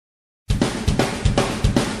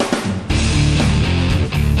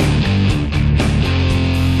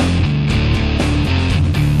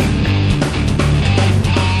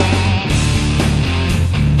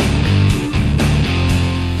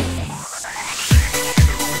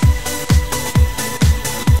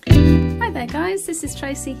this is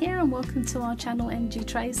Tracy here and welcome to our channel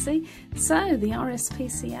MGTracey. So the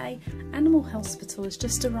RSPCA Animal Hospital has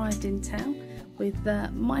just arrived in town with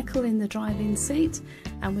Michael in the driving seat,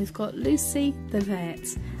 and we've got Lucy the vet,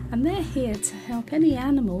 and they're here to help any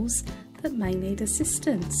animals that may need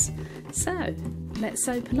assistance. So let's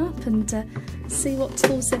open up and see what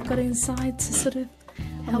tools they've got inside to sort of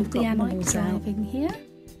help the animals out in here.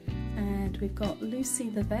 And we've got Lucy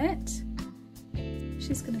the vet.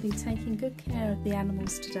 She's going to be taking good care of the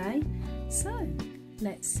animals today. So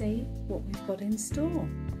let's see what we've got in store.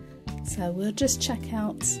 So we'll just check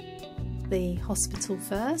out the hospital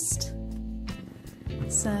first.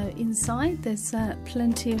 So inside there's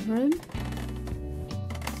plenty of room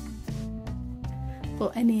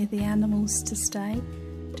for any of the animals to stay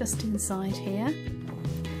just inside here.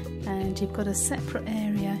 And you've got a separate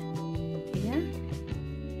area here.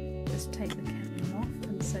 Just take the camera off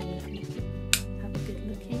and so you can have a good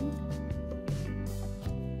look in.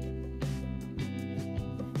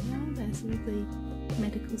 There we are, there's all the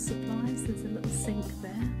medical supplies. There's a little sink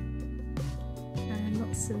there and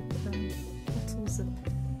lots of bottles of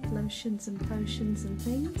lotions and potions and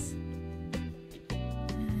things.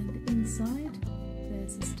 And inside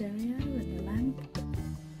there's a stereo and a lamp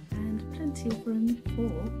and plenty of room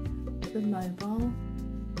for the mobile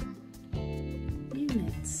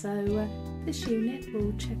unit. So this unit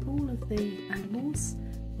will check all of the animals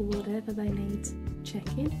for whatever they need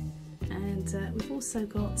checking, and we've also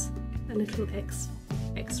got a little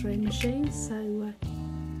x-ray machine. So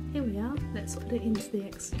here we are, let's put it into the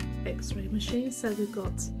x-ray machine. So we've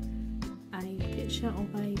got a picture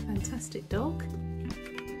of a fantastic dog.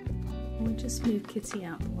 We'll just move Kitty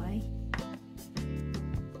out of the way.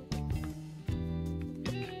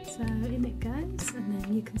 So in it goes, and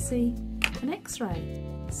then you can see an x-ray.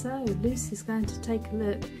 So Lucy's going to take a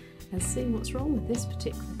look and see what's wrong with this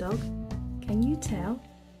particular dog. Can you tell?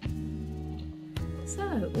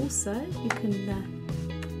 So also you can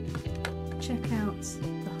check out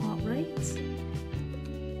the heart rate.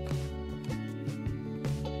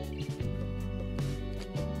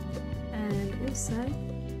 And also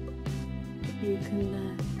you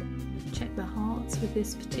can check the hearts with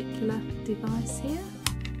this particular device here.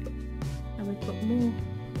 And we've got more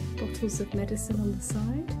bottles of medicine on the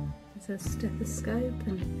side. There's a stethoscope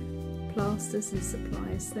and plasters and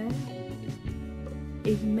supplies there.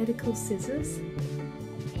 Even medical scissors.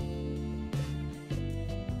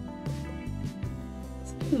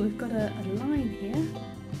 So we've got a line here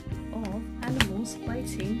of animals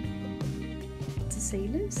waiting to see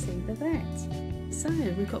Lucy the vet. So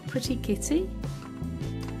we've got pretty Kitty.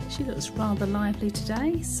 She looks rather lively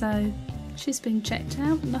today, so she's been checked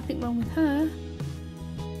out, nothing wrong with her.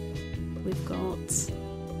 We've got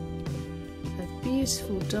a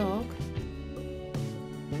beautiful dog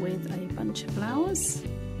with a bunch of flowers.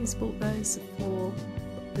 He's bought those for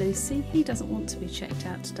Lucy. He doesn't want to be checked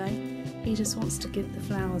out today, he just wants to give the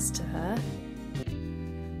flowers to her.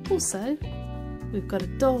 Also, we've got a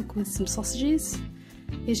dog with some sausages.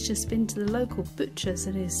 He's just been to the local butcher's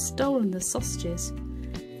and he's stolen the sausages.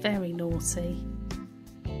 Very naughty.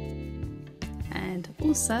 And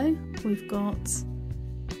also we've got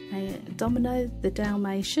a Domino the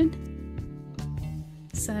Dalmatian.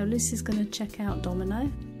 So Lucy's going to check out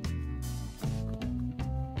Domino.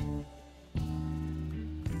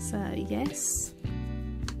 So yes,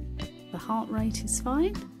 the heart rate is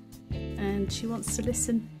fine and she wants to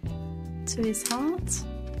listen to his heart.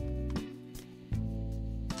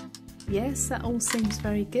 Yes, that all seems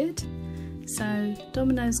very good. So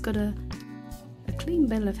Domino's got a clean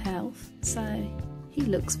bill of health, so he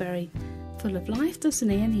looks very full of life, doesn't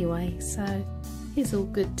he, anyway? So he's all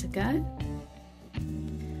good to go.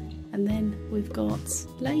 And then we've got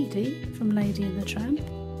Lady from Lady and the Tramp.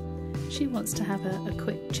 She wants to have a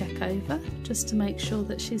quick check over just to make sure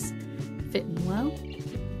that she's fit and well.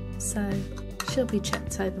 So she'll be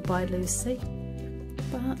checked over by Lucy.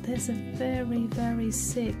 But there's a very, very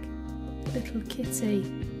sick little kitty.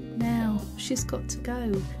 Now she's got to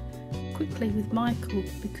go quickly with Michael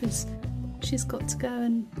because she's got to go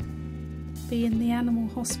and be in the animal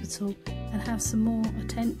hospital and have some more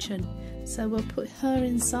attention. So we'll put her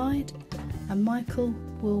inside and Michael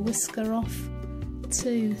will whisk her off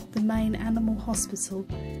to the main animal hospital.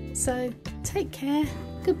 So take care,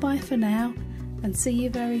 goodbye for now, and see you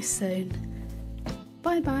very soon.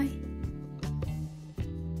 Bye bye.